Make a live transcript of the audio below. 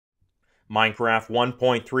Minecraft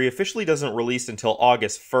 1.3 officially doesn't release until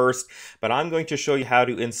August 1st, but I'm going to show you how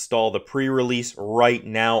to install the pre-release right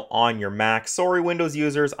now on your Mac. Sorry, Windows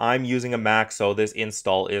users, I'm using a Mac, so this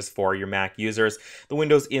install is for your Mac users. The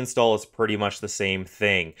Windows install is pretty much the same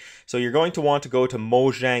thing. So you're going to want to go to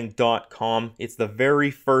mojang.com. It's the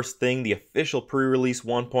very first thing, the official pre-release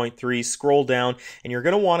 1.3. Scroll down, and you're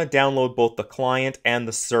going to want to download both the client and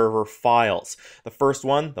the server files. The first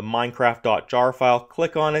one, the minecraft.jar file,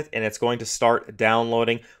 click on it, and it's going to start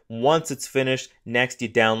downloading. Once it's finished, next you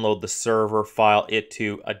download the server file, it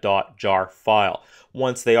to a .jar file.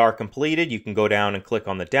 Once they are completed, you can go down and click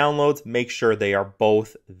on the downloads, make sure they are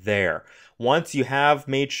both there. Once you have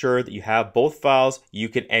made sure that you have both files, you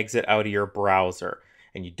can exit out of your browser,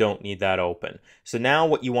 and you don't need that open. So now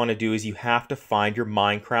what you want to do is you have to find your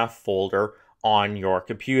Minecraft folder on your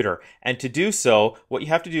computer. And to do so, what you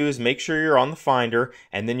have to do is make sure you're on the Finder,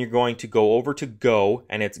 and then you're going to go over to Go,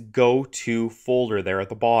 and it's Go To folder there at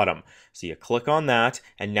the bottom. So you click on that,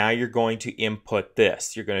 and now you're going to input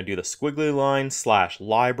this. You're going to do the squiggly line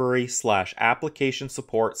 /library/application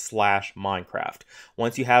support/Minecraft.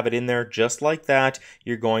 Once you have it in there just like that,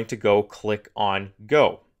 you're going to go click on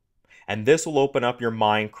Go. And this will open up your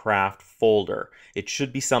Minecraft folder. It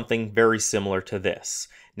should be something very similar to this.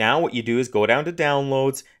 Now what you do is go down to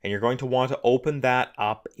downloads, and you're going to want to open that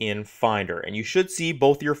up in Finder. And you should see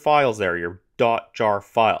both your files there, your .jar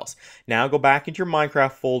files. Now go back into your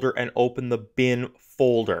Minecraft folder and open the bin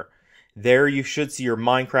folder. There you should see your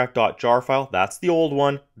Minecraft.jar file. That's the old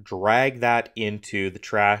one. Drag that into the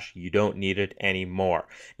trash. You don't need it anymore.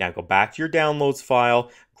 Now go back to your downloads file,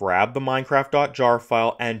 grab the Minecraft.jar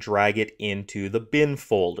file, and drag it into the bin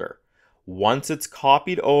folder. Once it's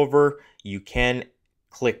copied over, you can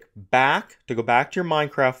click back to go back to your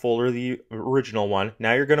Minecraft folder, the original one.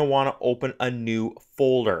 Now you're going to want to open a new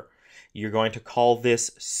folder. You're going to call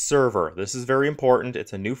this server. This is very important.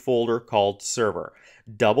 It's a new folder called server.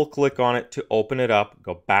 Double click on it to open it up.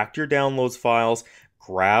 Go back to your downloads files,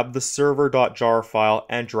 grab the server.jar file,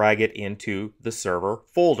 and drag it into the server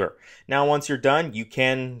folder. Now once you're done, you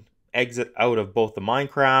can exit out of both the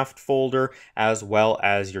Minecraft folder as well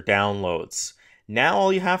as your downloads. Now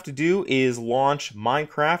all you have to do is launch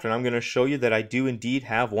Minecraft, and I'm going to show you that I do indeed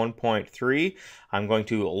have 1.3. I'm going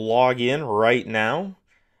to log in right now.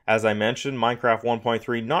 As I mentioned, Minecraft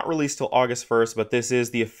 1.3 not released till August 1st, but this is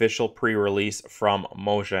the official pre-release from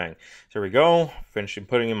Mojang. So here we go, finishing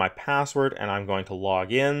putting in my password, and I'm going to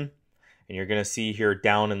log in. And you're going to see here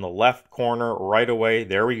down in the left corner right away,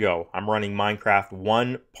 there we go. I'm running Minecraft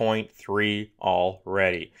 1.3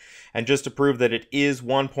 already. And just to prove that it is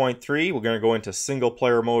 1.3, we're going to go into single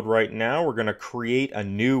player mode right now. We're going to create a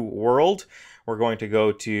new world. We're going to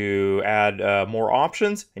go to add more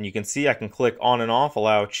options, and you can see I can click on and off,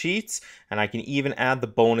 allow cheats, and I can even add the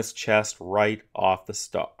bonus chest right off the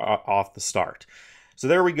start. So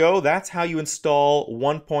there we go. That's how you install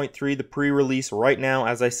 1.3, the pre-release right now.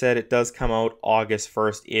 As I said, it does come out August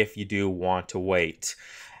 1st if you do want to wait.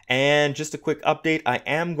 And just a quick update, I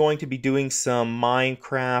am going to be doing some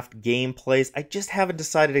Minecraft gameplays. I just haven't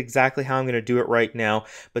decided exactly how I'm going to do it right now,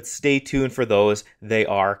 but stay tuned for those. They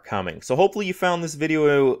are coming. So hopefully you found this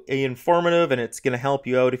video informative, and it's going to help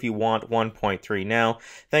you out if you want 1.3 now.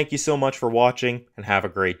 Thank you so much for watching, and have a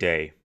great day.